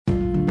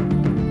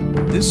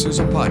This is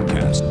a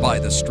podcast by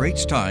The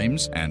Straits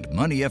Times and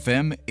Money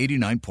FM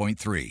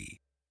 89.3.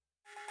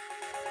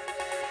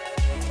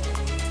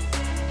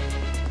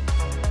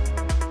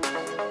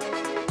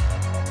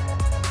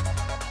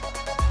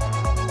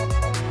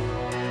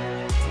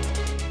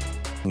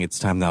 It's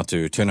time now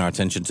to turn our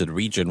attention to the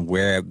region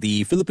where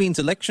the Philippines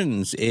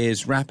elections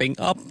is wrapping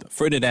up.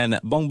 Ferdinand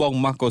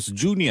Bongbong Marcos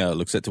Jr.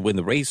 looks set to win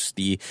the race.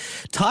 The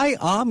Thai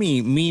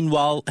army,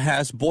 meanwhile,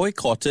 has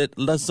boycotted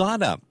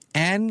Lazada.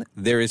 And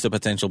there is a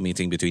potential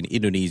meeting between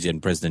Indonesian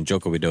President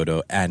Joko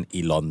Widodo and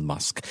Elon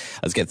Musk.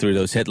 Let's get through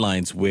those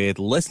headlines with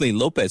Leslie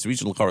Lopez,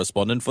 regional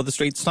correspondent for The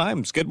Straits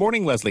Times. Good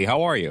morning, Leslie.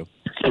 How are you?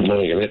 Good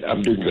morning, Emmett.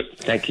 I'm doing good.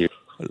 Thank you.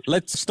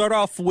 Let's start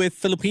off with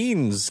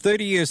Philippines.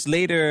 30 years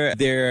later,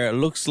 there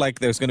looks like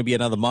there's going to be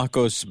another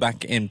Marcos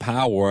back in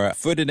power.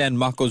 Ferdinand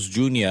Marcos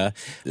Jr.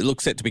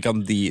 looks set to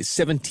become the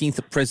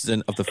 17th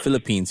president of the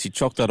Philippines. He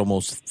chalked out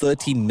almost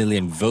 30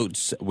 million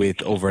votes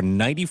with over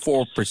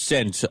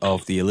 94%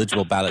 of the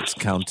eligible ballots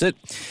counted.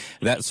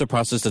 That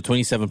surpasses the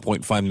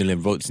 27.5 million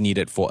votes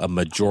needed for a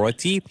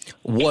majority.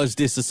 Was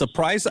this a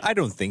surprise? I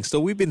don't think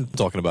so. We've been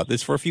talking about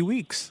this for a few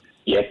weeks.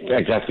 Yeah,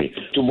 exactly.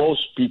 To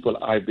most people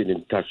I've been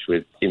in touch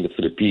with in the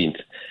Philippines,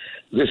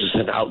 this is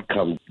an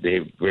outcome they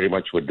very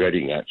much were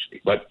dreading,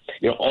 actually. But,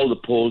 all the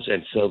polls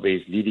and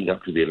surveys leading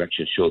up to the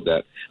election showed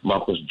that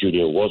Marcos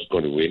Jr. was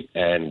going to win,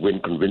 and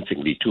win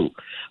convincingly, too.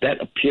 That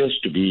appears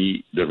to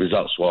be the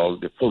results, while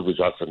the full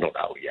results are not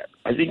out yet.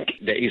 I think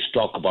there is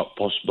talk about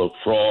possible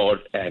fraud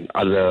and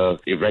other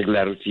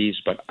irregularities,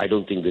 but I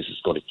don't think this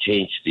is going to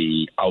change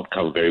the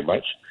outcome very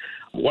much.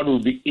 What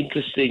will be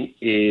interesting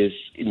is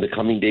in the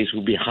coming days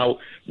will be how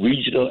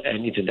regional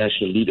and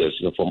international leaders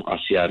from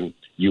ASEAN,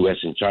 US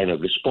and China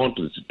respond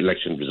to this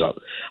election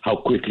result. How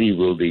quickly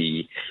will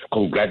the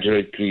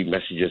congratulatory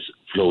messages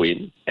flow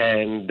in?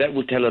 And that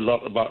will tell a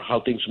lot about how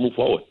things move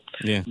forward.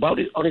 Yeah. About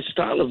it, on his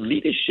style of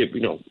leadership,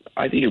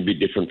 I think it'll be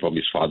different from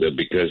his father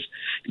because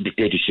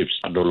dictatorships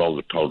are no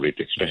longer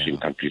tolerated, especially in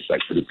countries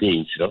like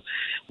Philippines,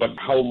 But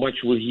how much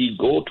will he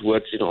go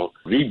towards,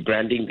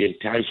 rebranding the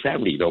entire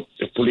family,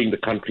 pulling the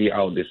country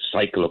out of this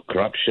cycle of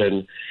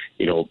corruption,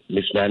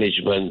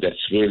 mismanagement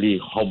that's really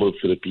hobbled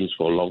Philippines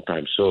for a long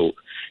time. So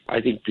I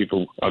think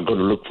people are going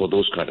to look for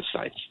those kind of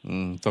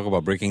signs. Talk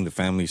about breaking the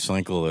family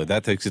cycle.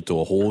 That takes it to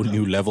a whole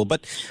new level.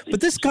 But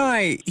this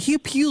guy, he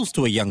appeals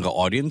to a younger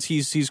audience.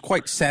 He's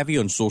quite savvy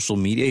on social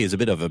media. He's a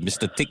bit of a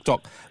Mr.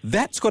 TikTok.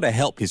 That's got to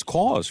help his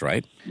cause,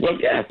 right? Well,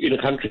 yeah, in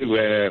a country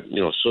where,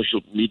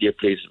 social media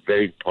plays a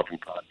very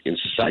important part in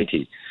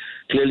society,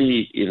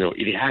 clearly,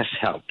 it has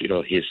helped,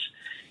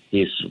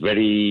 his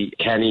very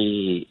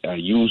canny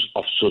use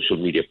of social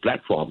media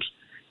platforms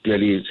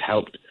clearly has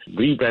helped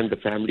rebrand the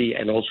family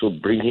and also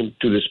bring him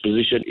to this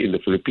position in the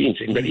Philippines.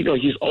 But,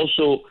 he's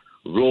also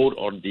rode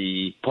on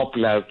the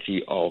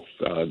popularity of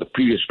the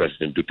previous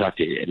president,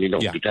 Duterte. And,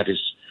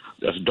 Duterte's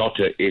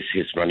daughter is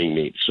his running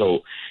mate.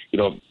 So,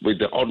 with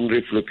the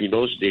ordinary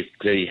Filipinos, they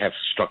clearly have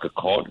struck a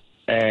chord.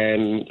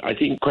 And I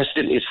think the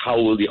question is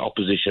how will the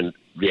opposition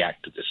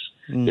react to this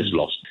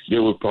loss? They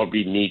will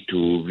probably need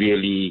to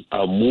really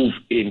move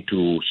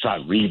into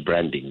start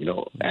rebranding,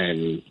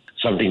 and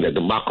something that the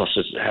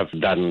Marcoses have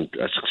done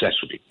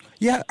successfully.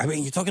 Yeah, I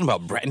mean, you're talking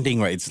about branding,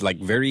 right? It's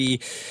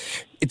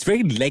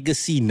very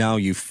legacy now,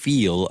 you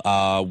feel,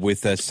 with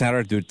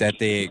Sara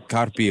Duterte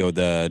Carpio,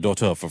 the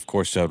daughter of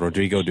course,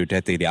 Rodrigo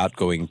Duterte, the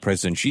outgoing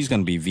president. She's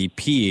going to be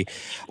VP.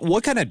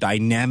 What kind of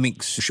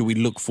dynamics should we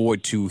look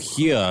forward to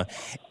here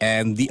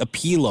and the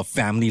appeal of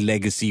family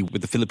legacy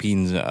with the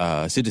Philippines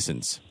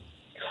citizens?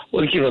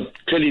 Well,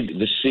 clearly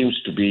this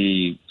seems to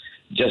be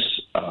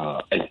just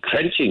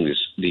entrenching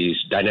these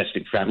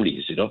dynastic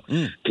families,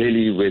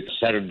 Clearly with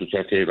Sara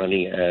Duterte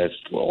running as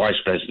vice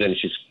president,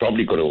 she's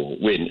probably going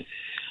to win,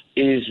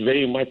 is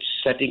very much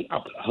setting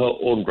up her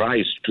own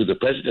rise to the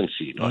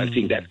presidency. I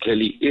think that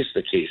clearly is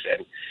the case.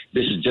 And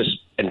this is just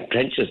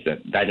entrenches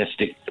that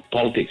dynastic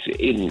politics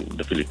in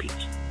the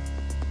Philippines.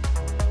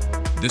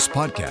 This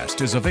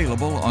podcast is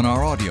available on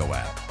our audio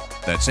app.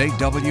 That's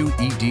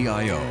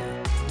AWEDIO.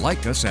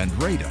 Like us and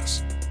rate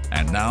us.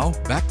 And now,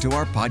 back to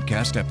our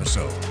podcast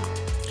episode.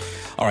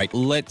 All right,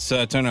 let's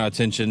turn our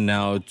attention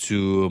now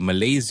to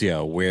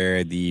Malaysia,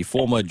 where the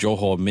former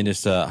Johor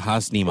Minister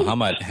Hasni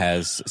Mohamad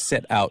has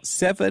set out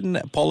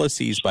 7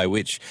 policies by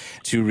which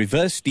to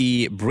reverse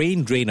the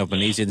brain drain of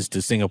Malaysians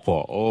to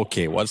Singapore.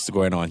 Okay, what's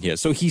going on here?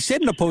 So he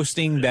said in a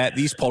posting that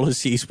these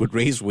policies would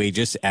raise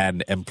wages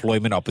and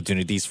employment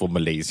opportunities for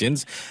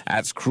Malaysians.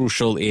 That's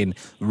crucial in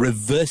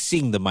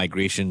reversing the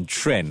migration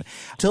trend.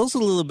 Tell us a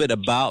little bit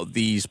about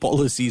these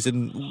policies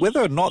and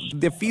whether or not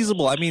they're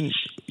feasible. I mean,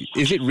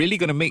 is it really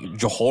going to make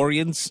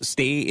Johorians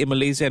stay in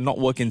Malaysia and not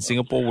work in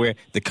Singapore where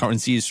the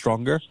currency is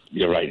stronger?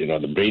 You're right.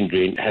 The brain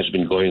drain has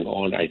been going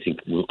on. I think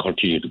will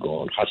continue to go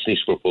on.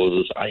 Hasni's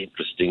proposals are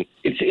interesting.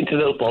 It's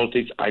internal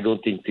politics. I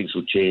don't think things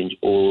will change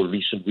over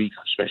recent weeks,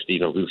 especially,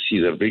 we'll see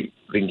the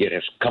ringgit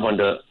has come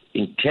under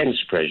intense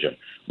pressure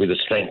with the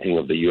strengthening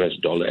of the US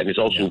dollar, and it's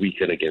also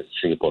weakened against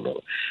Singapore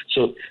dollar.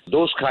 So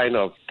those kind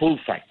of pull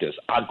factors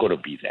are going to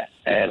be there.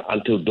 And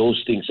until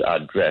those things are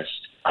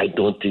addressed, I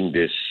don't think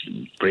this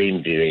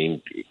brain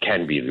drain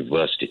can be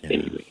reversed in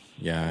any way.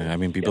 Yeah, I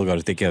mean, people got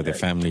to take care of their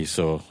families,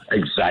 so...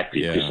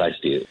 Exactly,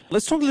 precisely.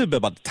 Let's talk a little bit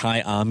about the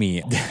Thai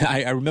army.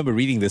 I remember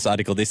reading this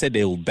article. They said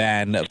they'll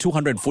ban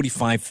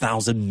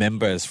 245,000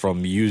 members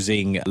from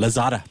using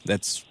Lazada.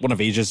 That's one of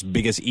Asia's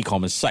biggest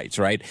e-commerce sites,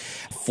 right?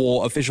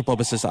 For official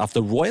purposes,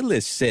 after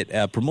royalists said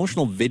a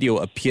promotional video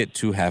appeared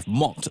to have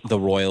mocked the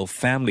royal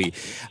family.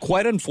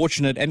 Quite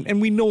unfortunate,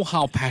 and we know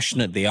how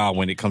passionate they are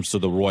when it comes to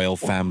the royal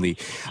family.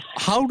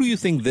 How do you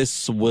think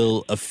this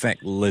will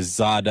affect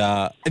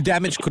Lazada,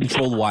 damage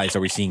control-wise? Are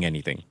we seeing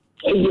anything?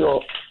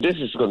 This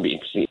is going to be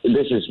interesting.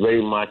 This is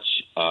very much,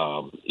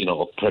 a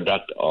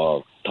product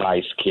of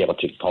Thai's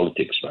chaotic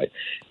politics, right?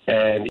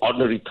 And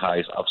ordinary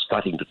Thais are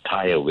starting to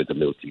tire with the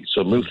military.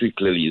 So military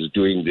clearly is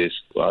doing this.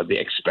 They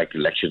expect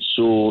elections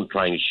soon,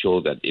 trying to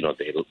show that,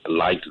 they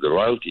align to the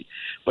royalty.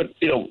 But,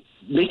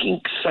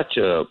 making such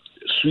a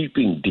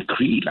sweeping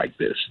decree like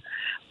this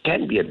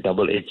can be a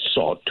double-edged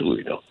sword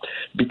too,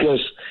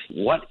 because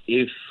what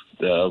if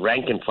the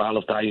rank and file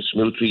of Thai's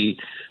military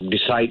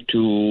decide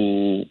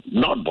to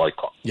not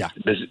boycott? Yeah.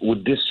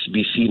 Would this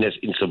be seen as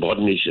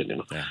insubordination?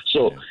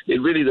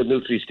 The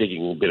military is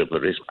taking a bit of a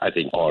risk, I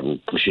think, on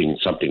pushing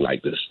something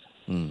like this.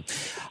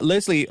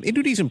 Leslie,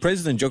 Indonesian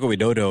President Joko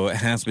Widodo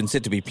has been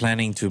said to be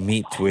planning to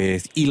meet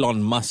with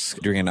Elon Musk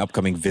during an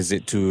upcoming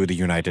visit to the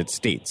United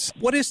States.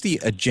 What is the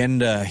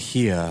agenda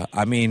here?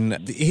 I mean,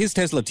 his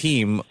Tesla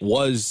team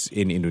was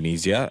in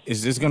Indonesia.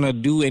 Is this going to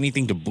do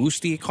anything to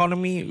boost the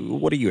economy?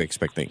 What are you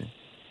expecting?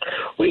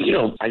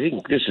 Well, I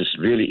think this is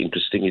really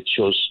interesting. It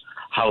shows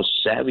how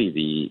savvy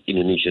the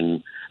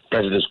Indonesian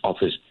President's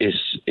office is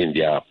in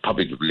their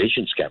public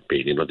relations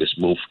campaign. This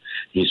move,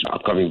 his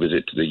upcoming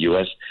visit to the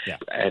U.S.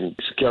 And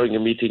securing a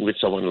meeting with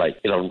someone like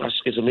Elon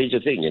Musk is a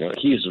major thing.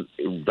 He's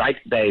right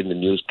there in the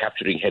news,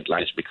 capturing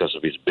headlines because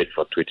of his bid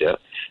for Twitter.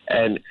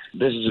 And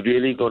this is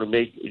really going to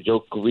make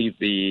Joko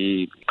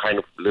the kind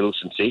of little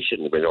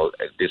sensation,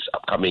 this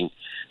upcoming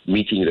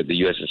meeting that the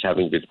U.S. is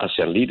having with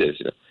ASEAN leaders.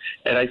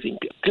 And I think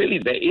clearly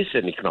there is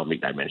an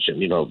economic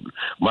dimension.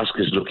 Musk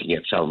is looking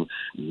at some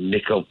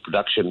nickel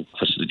production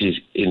facilities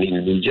in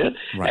Indonesia,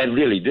 and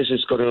really this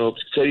is going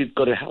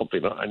to help.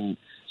 And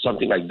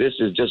something like this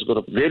is just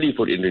going to really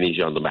put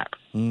Indonesia on the map.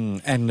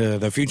 And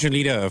the future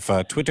leader of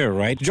Twitter,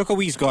 right? Joko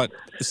Widodo's got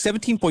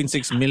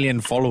 17.6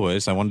 million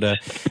followers. I wonder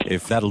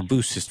if that'll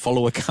boost his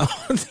follower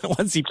count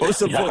once he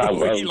posts a photo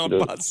with Elon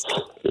Musk.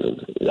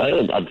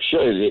 I'm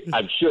sure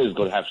it's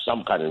going to have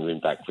some kind of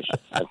impact for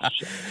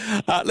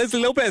sure.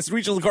 Leslie Lopez,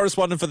 regional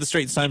correspondent for the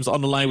Straits Times,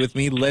 on the line with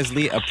me.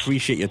 Leslie,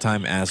 appreciate your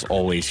time as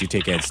always. You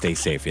take care and stay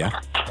safe, yeah?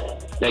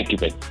 Thank you,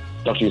 Ben.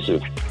 Talk to you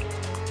soon.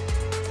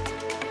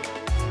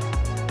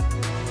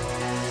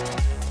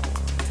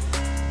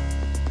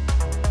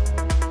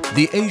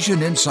 The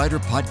Asian Insider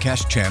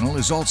Podcast channel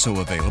is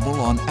also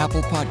available on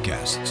Apple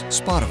Podcasts,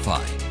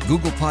 Spotify,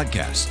 Google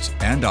Podcasts,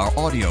 and our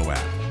audio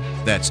app.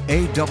 That's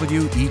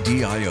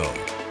AWEDIO.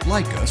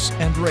 Like us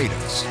and rate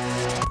us.